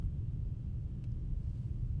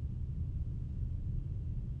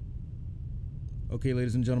Okay,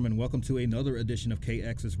 ladies and gentlemen, welcome to another edition of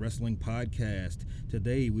KX's Wrestling Podcast.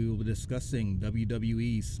 Today we will be discussing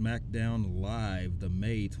WWE SmackDown Live, the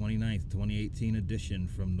May 29th, 2018 edition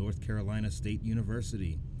from North Carolina State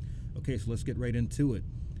University. Okay, so let's get right into it.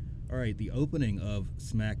 All right, the opening of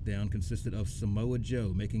SmackDown consisted of Samoa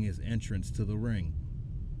Joe making his entrance to the ring.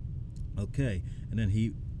 Okay, and then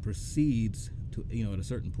he proceeds to, at a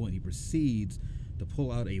certain point, he proceeds to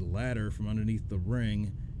pull out a ladder from underneath the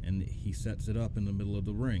ring, and he sets it up in the middle of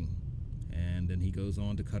the ring. And then he goes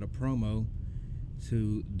on to cut a promo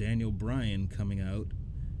to Daniel Bryan coming out.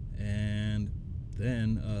 And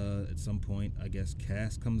then at some point, I guess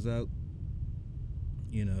Cass comes out.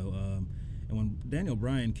 And when Daniel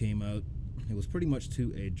Bryan came out, it was pretty much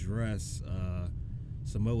to address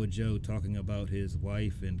Samoa Joe talking about his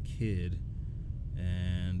wife and kid.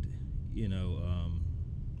 And,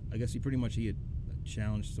 I guess he had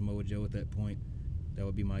challenged Samoa Joe at that point. That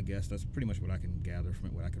would be my guess. That's pretty much what I can gather from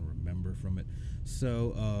it, what I can remember from it.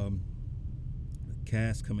 So,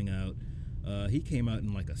 Cass coming out, he came out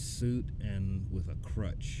in like a suit and with a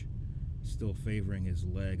crutch, still favoring his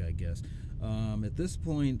leg, I guess. At this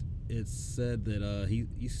point, it's said that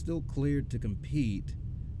he's still cleared to compete,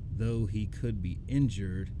 though he could be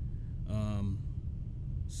injured.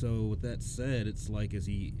 So with that said, it's like, is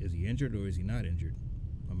he injured or is he not injured?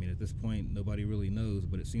 I mean, at this point, nobody really knows,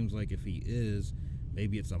 but it seems like if he is,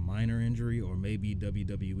 maybe it's a minor injury, or maybe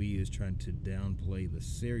WWE is trying to downplay the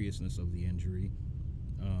seriousness of the injury.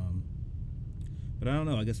 But I don't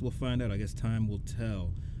know. I guess we'll find out. I guess time will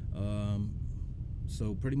tell.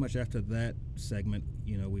 So pretty much after that segment,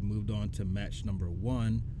 we moved on to match number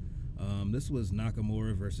 1. This was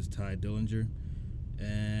Nakamura versus Tye Dillinger.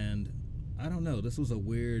 And I don't know. This was a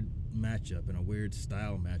weird matchup and a weird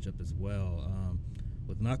style matchup as well.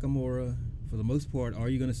 With Nakamura, for the most part, all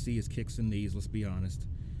you're going to see is kicks and knees, let's be honest.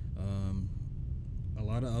 A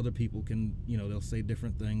lot of other people can, they'll say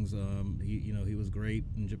different things. He was great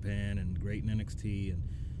in Japan and great in NXT.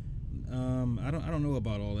 And I don't know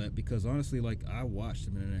about all that, because honestly, like, I watched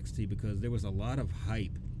him in NXT because there was a lot of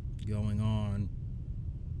hype going on,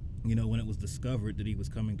 when it was discovered that he was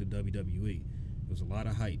coming to WWE. There was a lot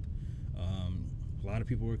of hype. A lot of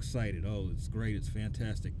people were excited. Oh, it's great. It's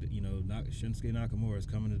fantastic. Shinsuke Nakamura is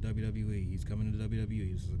coming to WWE. He's coming to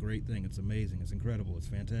WWE. This is a great thing. It's amazing. It's incredible. It's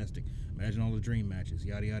fantastic. Imagine all the dream matches,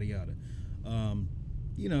 yada, yada, yada.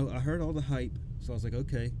 I heard all the hype, so I was like,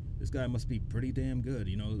 okay, this guy must be pretty damn good.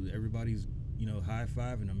 Everybody's,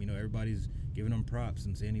 high-fiving him. Everybody's giving him props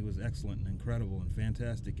and saying he was excellent and incredible and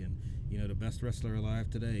fantastic and, the best wrestler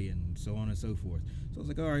alive today and so on and so forth. So I was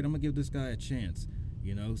like, all right, I'm going to give this guy a chance.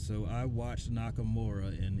 So I watched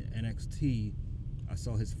Nakamura in NXT. I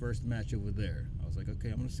saw his first match over there. I was like, okay,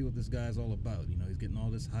 I'm going to see what this guy's all about. He's getting all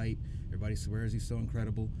this hype. Everybody swears he's so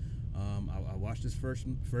incredible. I watched his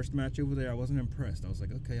first match over there. I wasn't impressed. I was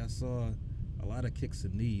like, okay, I saw a lot of kicks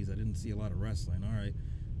and knees. I didn't see a lot of wrestling. All right,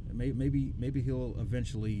 maybe he'll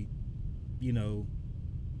eventually,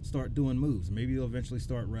 start doing moves. Maybe he'll eventually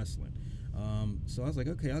start wrestling. So I was like,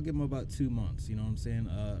 okay, I'll give him about 2 months. You know what I'm saying?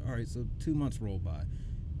 All right, so 2 months roll by.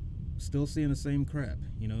 Still seeing the same crap.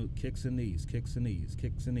 Kicks and knees, kicks and knees,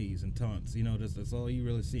 kicks and knees, and taunts. That's all you're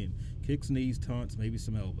really seeing. Kicks, knees, taunts, maybe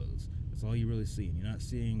some elbows. That's all you're really seeing. You're not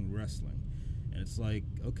seeing wrestling. And it's like,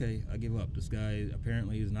 okay, I give up. This guy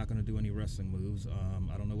apparently is not going to do any wrestling moves.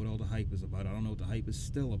 I don't know what all the hype is about. I don't know what the hype is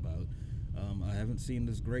still about. I haven't seen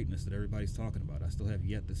this greatness that everybody's talking about. I still have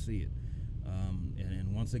yet to see it.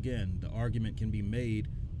 And once again, the argument can be made,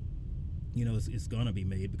 it's going to be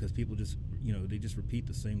made because people just, they just repeat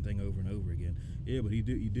the same thing over and over again. Yeah, but he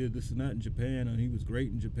did this and that in Japan, and he was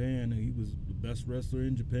great in Japan, and he was the best wrestler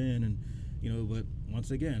in Japan, and, but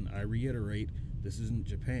once again, I reiterate, this isn't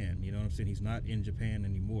Japan, you know what I'm saying? He's not in Japan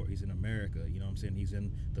anymore. He's in America, you know what I'm saying? He's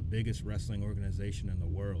in the biggest wrestling organization in the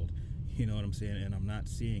world, you know what I'm saying? And I'm not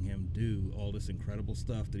seeing him do all this incredible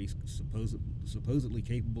stuff that he's supposedly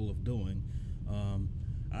capable of doing.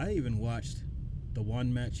 I even watched the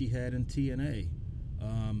one match he had in TNA.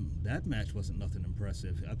 That match wasn't nothing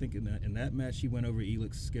impressive. I think in that match he went over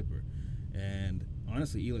Elix Skipper, and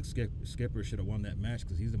honestly, Elix Skipper should have won that match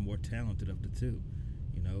because he's the more talented of the two.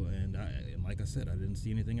 And like I said, I didn't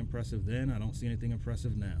see anything impressive then. I don't see anything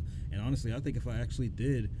impressive now. And honestly, I think if I actually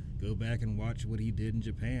did go back and watch what he did in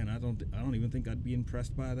Japan, I don't even think I'd be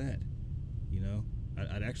impressed by that.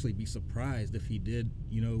 I'd actually be surprised if he did,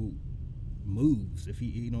 moves, if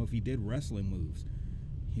he did wrestling moves,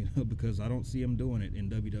 because I don't see him doing it in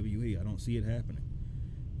WWE. I don't see it happening.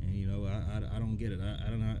 And I don't get it. I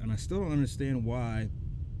don't know, and I still don't understand why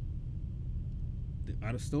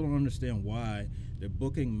I still don't understand why they're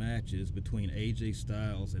booking matches between AJ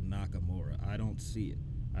Styles and Nakamura. I don't see it.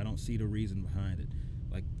 I don't see the reason behind it.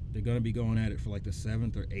 Like, they're going to be going at it for like the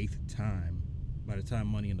seventh or eighth time by the time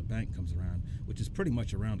Money in the Bank comes around, which is pretty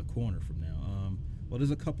much around the corner from now. Well,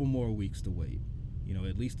 there's a couple more weeks to wait.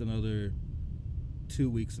 At least another 2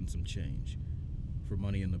 weeks and some change for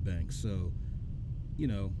Money in the Bank. So,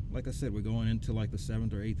 like I said, we're going into like the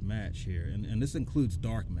seventh or eighth match here, and this includes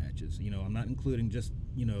dark matches. I'm not including just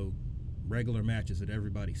regular matches that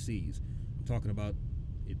everybody sees. I'm talking about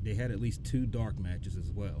they had at least 2 dark matches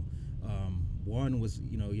as well. One was,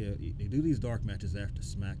 they do these dark matches after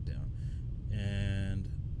SmackDown, and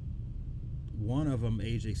one of them,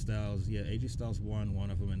 AJ Styles won one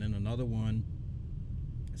of them, and then another one,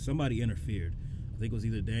 somebody interfered. I think it was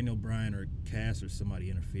either Daniel Bryan or Cass or somebody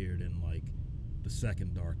interfered in like the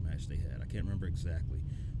second dark match they had. I can't remember exactly,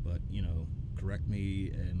 but correct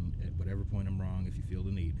me and at whatever point I'm wrong if you feel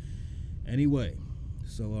the need. Anyway,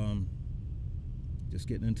 so just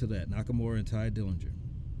getting into that, Nakamura and Ty Dillinger.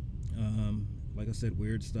 Like I said,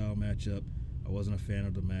 weird style matchup. I wasn't a fan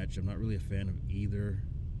of the match. I'm not really a fan of either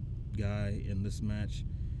guy in this match.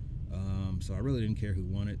 So I really didn't care who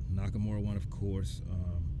won it. Nakamura won, of course.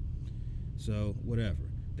 So whatever.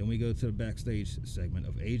 Then we go to the backstage segment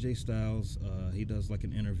of AJ Styles. He does like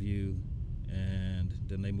an interview, and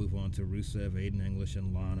then they move on to Rusev, Aiden English,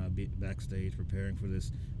 and Lana backstage preparing for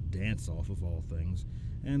this dance-off of all things.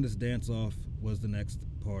 And this dance-off was the next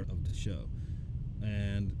part of the show.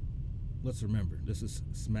 And let's remember, this is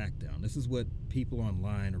SmackDown. This is what people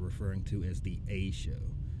online are referring to as the A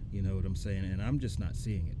show. You know what I'm saying? And I'm just not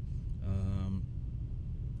seeing it.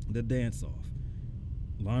 The dance-off.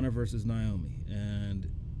 Lana versus Naomi. And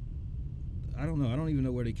I don't know. I don't even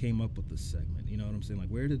know where they came up with this segment. You know what I'm saying? Like,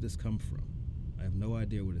 where did this come from? I have no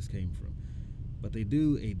idea where this came from. But they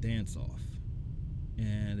do a dance-off.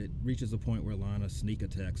 And it reaches a point where Lana sneak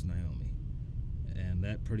attacks Naomi. And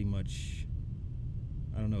that pretty much,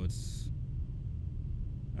 it was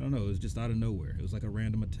just out of nowhere. It was like a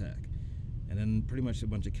random attack. And then pretty much a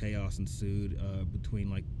bunch of chaos ensued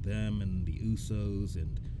between like them and the Usos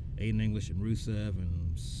and Aiden English and Rusev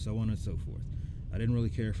and so on and so forth. I didn't really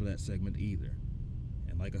care for that segment either.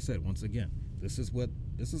 And like I said, once again, this is what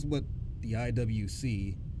the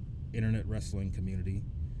IWC, Internet Wrestling Community,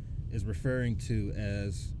 is referring to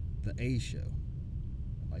as the A show.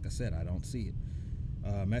 Like I said, I don't see it.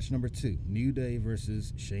 Match number 2, New Day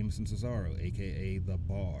versus Sheamus and Cesaro, a.k.a. The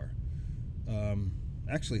Bar.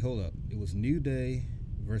 Actually, hold up. It was New Day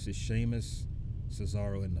versus Sheamus,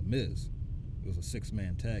 Cesaro, and The Miz. It was a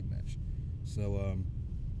 6-man tag match. So,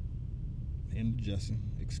 indigestion,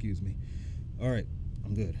 excuse me. All right,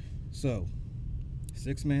 I'm good. So,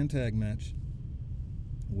 6-man tag match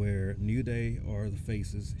where New Day are the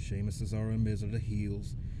faces, Sheamus, Cesaro, and Miz are the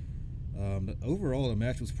heels. Overall, the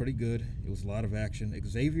match was pretty good. It was a lot of action.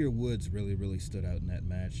 Xavier Woods really, really stood out in that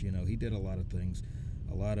match. He did a lot of things,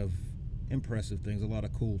 a lot of impressive things, a lot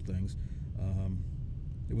of cool things.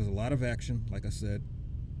 There was a lot of action, like I said.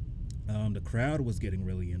 The crowd was getting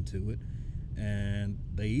really into it, and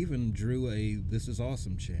they even drew a "This is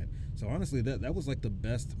awesome" chant. So honestly, that was like the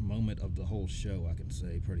best moment of the whole show, I can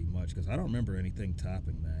say, pretty much, because I don't remember anything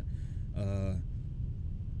topping that.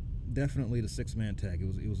 Definitely the 6-man tag.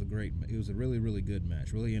 It was a really, really good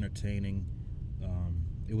match, really entertaining.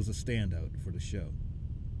 It was a standout for the show.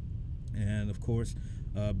 And of course,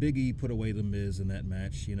 Big E put away The Miz in that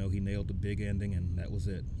match. He nailed the big ending, and that was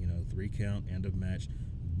it. 3 count, end of match,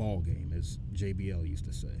 ball game, as JBL used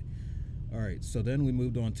to say. All right, so then we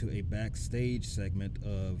moved on to a backstage segment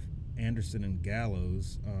of Anderson and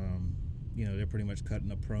Gallows. They're pretty much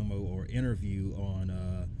cutting a promo or interview on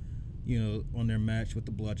on their match with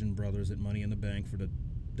the Bludgeon Brothers at Money in the Bank for the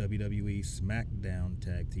WWE SmackDown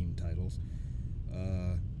Tag Team titles.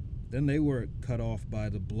 Then they were cut off by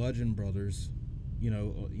the Bludgeon Brothers,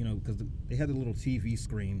 because they had a little TV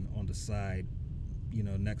screen on the side,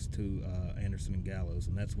 next to Anderson and Gallows,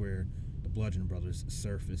 and that's where the Bludgeon Brothers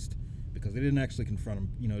surfaced, because they didn't actually confront them.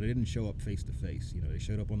 They didn't show up face to face. They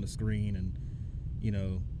showed up on the screen and,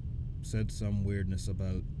 said some weirdness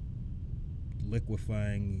about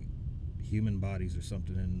liquefying human bodies or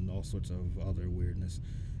something, and all sorts of other weirdness.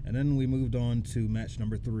 And then we moved on to match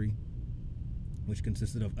number 3, which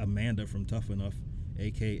consisted of Amanda from Tough Enough,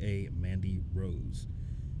 a.k.a. Mandy Rose,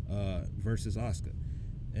 versus Asuka.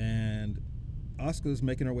 And Asuka's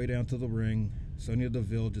making her way down to the ring. Sonya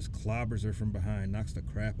Deville just clobbers her from behind, knocks the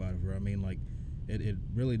crap out of her. I mean, like, it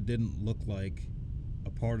really didn't look like a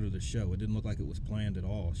part of the show. It didn't look like it was planned at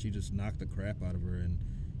all. She just knocked the crap out of her, and,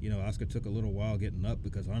 Asuka took a little while getting up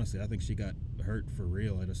because honestly, I think she got hurt for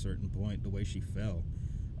real at a certain point. The way she fell,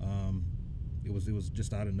 um, it was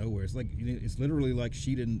just out of nowhere. It's like it's literally like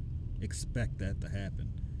she didn't expect that to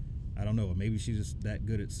happen. I don't know. Maybe she's just that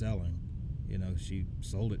good at selling. She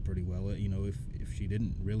sold it pretty well. If she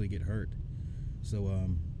didn't really get hurt, so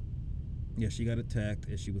yeah, she got attacked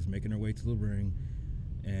as she was making her way to the ring.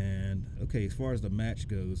 And okay, as far as the match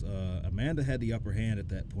goes, Amanda had the upper hand at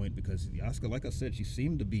that point because Asuka, like I said, she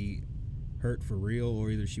seemed to be hurt for real,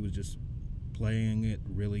 or either she was just playing it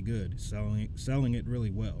really good, selling it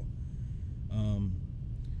really well. Um,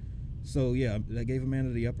 so yeah, that gave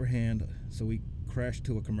Amanda the upper hand. So we crashed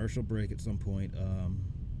to a commercial break at some point.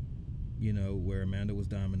 Where Amanda was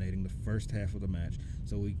dominating the first half of the match.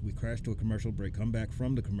 So we crashed to a commercial break, come back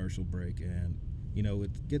from the commercial break, and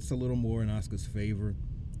it gets a little more in Asuka's favor,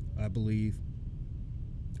 I believe.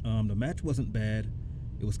 The match wasn't bad.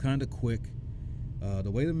 It was kind of quick.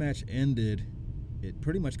 The way the match ended, it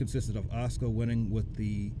pretty much consisted of Asuka winning with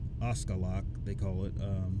the Asuka lock, they call it.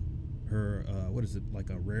 Her, what is it,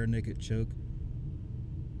 like a rear naked choke?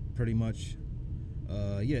 Pretty much.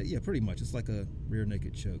 Yeah, pretty much. It's like a rear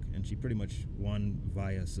naked choke, and she pretty much won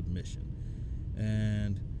via submission.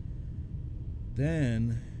 And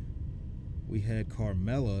then we had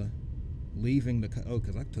Carmella leaving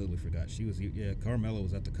because I totally forgot Carmella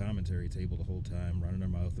was at the commentary table the whole time, running her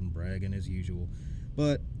mouth and bragging as usual.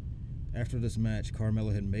 But after this match,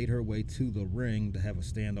 Carmella had made her way to the ring to have a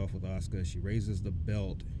standoff with Asuka. She raises the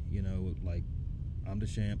belt, like I'm the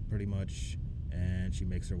champ, pretty much. And she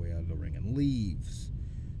makes her way out of the ring and leaves.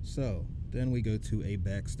 So then we go to a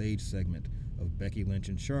backstage segment of Becky Lynch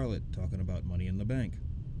and Charlotte talking about Money in the Bank.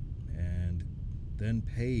 And then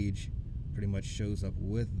Paige pretty much shows up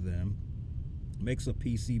with them, makes a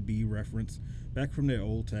PCB reference back from their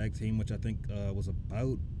old tag team, which I think was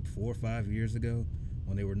about 4 or 5 years ago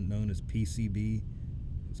when they were known as PCB. It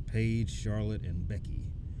was Paige, Charlotte, and Becky.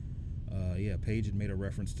 Paige had made a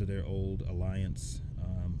reference to their old alliance.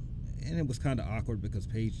 And it was kind of awkward because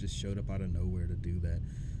Paige just showed up out of nowhere to do that.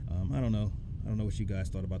 I don't know what you guys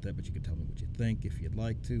thought about that, but you can tell me what you think if you'd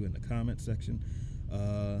like to in the comment section.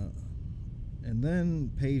 And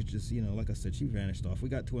then Paige just, like I said, she vanished off. We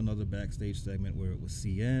got to another backstage segment where it was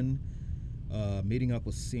CN meeting up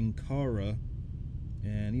with Sin Cara,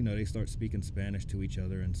 and, they start speaking Spanish to each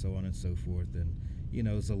other and so on and so forth. And,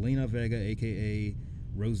 Zelina Vega, a.k.a.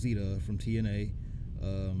 Rosita from TNA,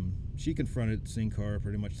 she confronted Sin Cara,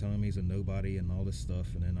 pretty much telling him he's a nobody and all this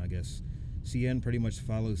stuff. And then I guess CN pretty much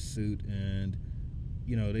follows suit, and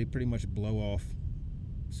they pretty much blow off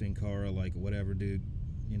Sin Cara like, whatever, dude,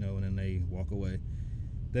 and then they walk away.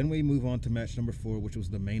 Then we move on to match number 4, which was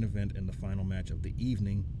the main event and the final match of the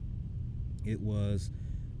evening. It was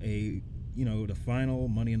the final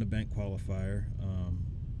Money in the Bank qualifier,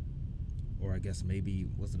 or I guess maybe,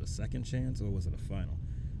 was it a second chance or was it a final?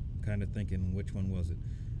 I'm kind of thinking, which one was it?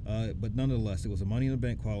 But nonetheless, it was a Money in the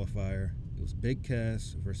Bank qualifier. It was Big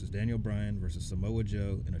Cass versus Daniel Bryan versus Samoa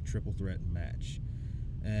Joe in a triple threat match.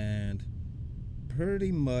 And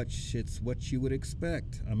pretty much it's what you would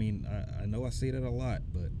expect. I mean, I know I say that a lot,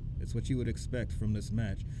 but it's what you would expect from this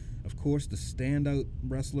match. Of course, the standout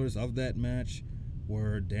wrestlers of that match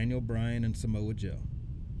were Daniel Bryan and Samoa Joe.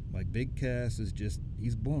 Like, Big Cass is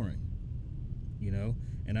he's boring,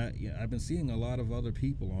 And I've been seeing a lot of other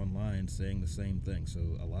people online saying the same thing, so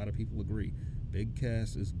a lot of people agree. Big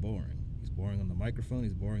Cass is boring. He's boring on the microphone.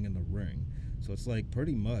 He's boring in the ring. So it's like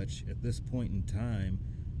pretty much at this point in time,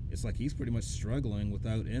 it's like he's pretty much struggling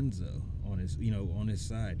without Enzo on his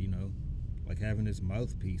side. Like having his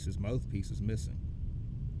mouthpiece. His mouthpiece is missing.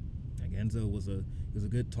 Like Enzo was a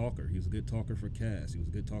good talker. He was a good talker for Cass. He was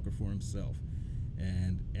a good talker for himself.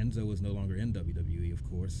 And Enzo is no longer in WWE, of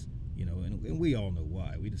course. And we all know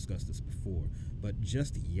why. We discussed this before. But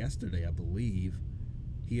just yesterday, I believe,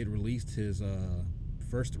 he had released his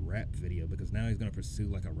first rap video, because now he's going to pursue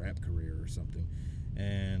like a rap career or something.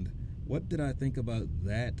 And what did I think about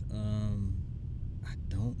that? I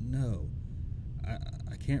don't know.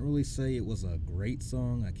 I can't really say it was a great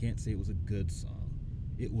song. I can't say it was a good song.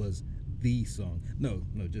 It was the song. No,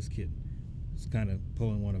 just kidding. It's kind of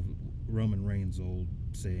pulling one of Roman Reigns' old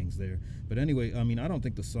sayings there. But anyway, I mean, I don't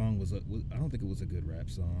think the song I don't think it was a good rap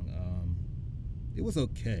song. It was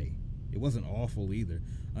okay. It wasn't awful either.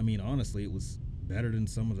 I mean, honestly, it was better than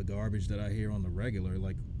some of the garbage that I hear on the regular,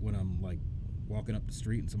 like when I'm like walking up the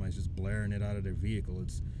street and somebody's just blaring it out of their vehicle.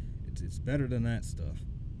 It's better than that stuff.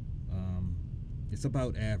 It's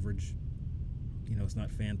about average. It's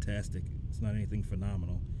not fantastic. It's not anything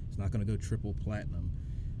phenomenal. It's not going to go triple platinum.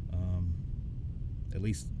 At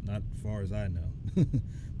least not far as I know.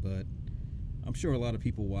 But I'm sure a lot of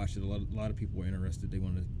people watched it. A lot of people were interested. They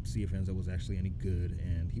wanted to see if Enzo was actually any good,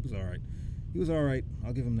 and he was all right. He was all right.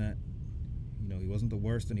 I'll give him that. You know, he wasn't the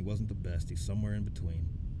worst and he wasn't the best. He's somewhere in between.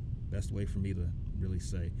 Best way for me to really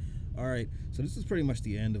say. All right, so this is pretty much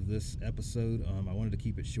the end of this episode. I wanted to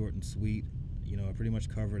keep it short and sweet. You know, I pretty much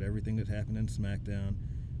covered everything that happened in SmackDown.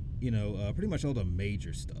 You know, pretty much all the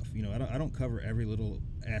major stuff. You know, I don't cover every little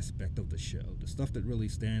aspect of the show. The stuff that really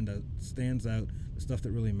stands out, the stuff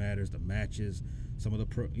that really matters, the matches, some of the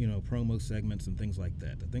promo segments and things like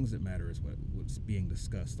that. The things that matter is what's being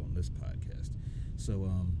discussed on this podcast. So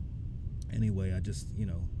anyway, I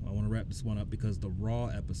want to wrap this one up because the Raw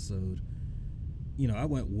episode, you know, I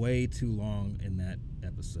went way too long in that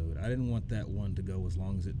episode. I didn't want that one to go as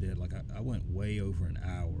long as it did. Like, I went way over an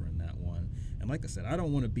hour in that one. And like I said, I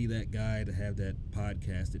don't want to be that guy to have that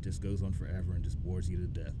podcast that just goes on forever and just bores you to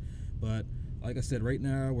death. But like I said, right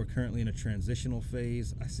now we're currently in a transitional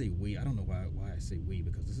phase. I say we. I don't know why I say we,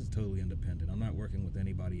 because this is totally independent. I'm not working with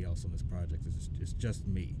anybody else on this project. It's just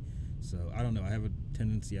me. So I don't know. I have a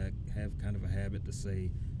tendency, I have kind of a habit to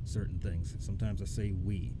say certain things. Sometimes I say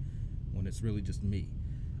we when it's really just me.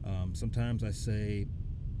 Sometimes I say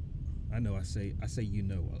you know a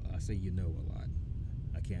lot.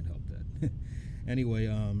 I can't help that. Anyway,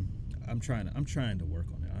 I'm trying to work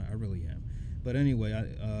on it. I really am. But anyway,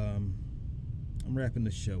 I'm wrapping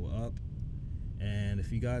the show up. And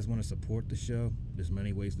if you guys want to support the show, there's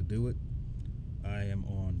many ways to do it. I am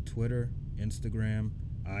on Twitter, Instagram,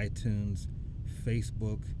 iTunes,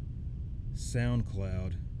 Facebook,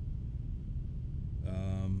 SoundCloud,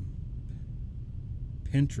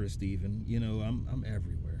 Pinterest even. You know, I'm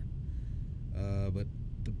everywhere. But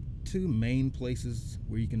the two main places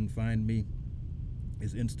where you can find me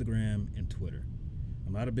is Instagram and Twitter.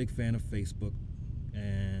 I'm not a big fan of Facebook,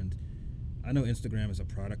 and I know Instagram is a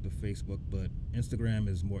product of Facebook, but Instagram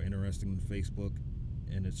is more interesting than Facebook,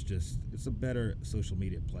 and it's a better social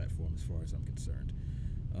media platform as far as I'm concerned.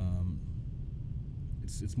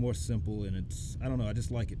 It's more simple, and I don't know, I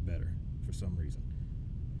just like it better for some reason.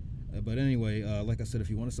 But anyway, like I said, if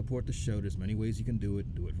you want to support the show, there's many ways you can do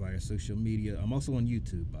it. Do it via social media. I'm also on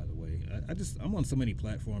YouTube, by the way. I'm on so many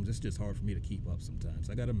platforms, it's just hard for me to keep up sometimes.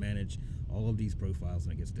 I got to manage all of these profiles,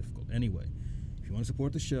 and it gets difficult. Anyway, if you want to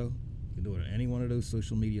support the show, you can do it on any one of those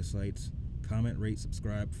social media sites. Comment, rate,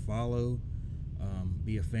 subscribe, follow,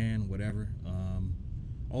 be a fan, whatever.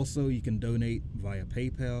 Also, you can donate via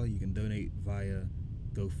PayPal. You can donate via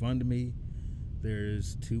GoFundMe.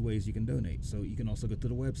 There's two ways you can donate. So you can also go to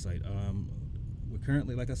the website. We're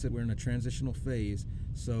currently, like I said, we're in a transitional phase.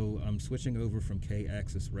 So I'm switching over from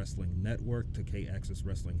K-Axis Wrestling Network to K-Axis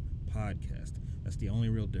Wrestling Podcast. That's the only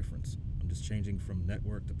real difference. I'm just changing from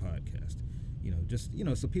network to podcast.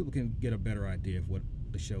 So people can get a better idea of what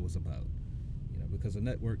the show is about. Because a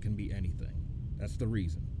network can be anything. That's the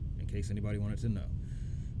reason, in case anybody wanted to know.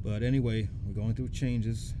 But anyway, we're going through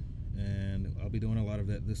changes, and I'll be doing a lot of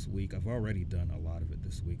that this week. I've already done a lot of it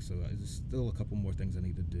this week, so there's still a couple more things I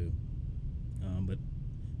need to do. But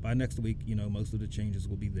by next week, most of the changes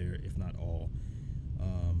will be there, if not all.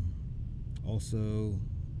 Also,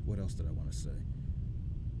 what else did I want to say?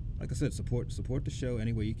 Like I said, support the show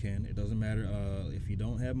any way you can. It doesn't matter. If you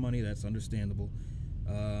don't have money, that's understandable.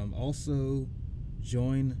 Also,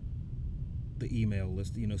 join the email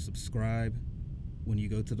list. Subscribe when you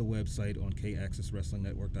go to the website on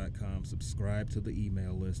kaccesswrestlingnetwork.com. Subscribe to the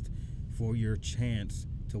email list for your chance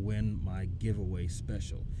to win my giveaway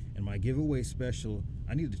special. And my giveaway special,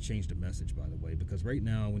 I need to change the message, by the way, because right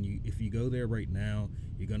now, if you go there right now,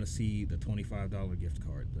 you're going to see the $25 gift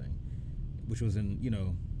card thing, which was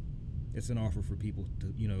it's an offer for people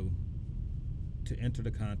to enter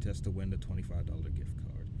the contest to win the $25 gift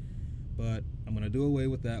card. But I'm going to do away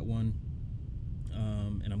with that one,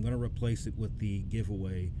 and I'm going to replace it with the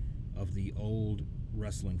giveaway of the old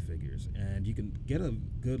wrestling figures. And you can get a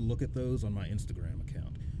good look at those on my Instagram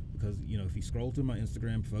account, because if you scroll through my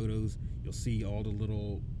Instagram photos, you'll see all the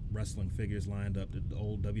little wrestling figures lined up, the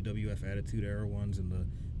old WWF Attitude Era ones and the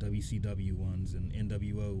WCW ones and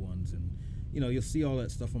NWO ones, and you'll see all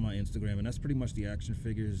that stuff on my Instagram. And that's pretty much the action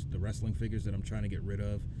figures, the wrestling figures that I'm trying to get rid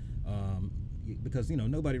of, because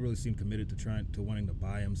nobody really seemed committed to wanting to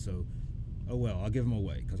buy them. So I'll give them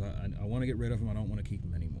away, because I want to get rid of them. I don't want to keep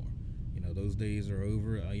them anymore. Those days are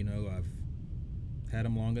over. I've had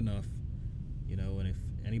them long enough. And if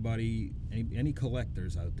any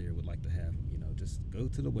collectors out there would like to have them, just go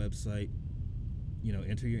to the website,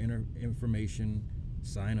 enter your information,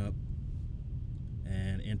 sign up,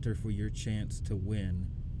 and enter for your chance to win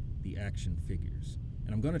the action figures.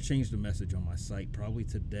 And I'm going to change the message on my site probably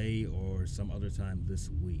today or some other time this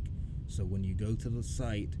week. So when you go to the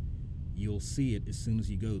site, you'll see it as soon as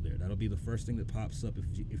you go there. That'll be the first thing that pops up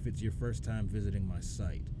if it's your first time visiting my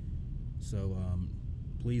site. So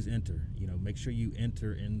please enter. Make sure you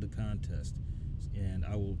enter in the contest, and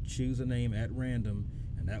I will choose a name at random,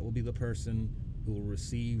 and that will be the person who will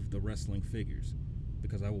receive the wrestling figures,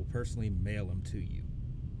 because I will personally mail them to you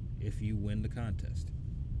if you win the contest.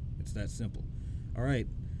 It's that simple. All right,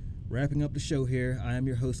 wrapping up the show here. I am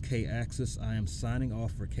your host, K-Axis. I am signing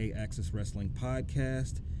off for K-Axis Wrestling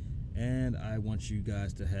Podcast, and I want you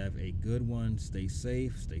guys to have a good one. Stay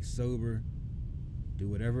safe, stay sober, do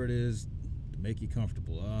whatever it is to make you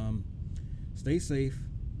comfortable. Stay safe,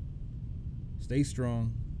 stay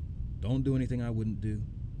strong, don't do anything I wouldn't do.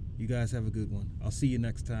 You guys have a good one. I'll see you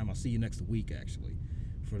next time. I'll see you next week, actually,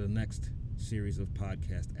 for the next series of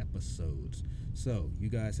podcast episodes. So, you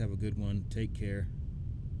guys have a good one. Take care.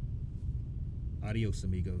 Adios,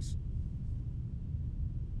 amigos.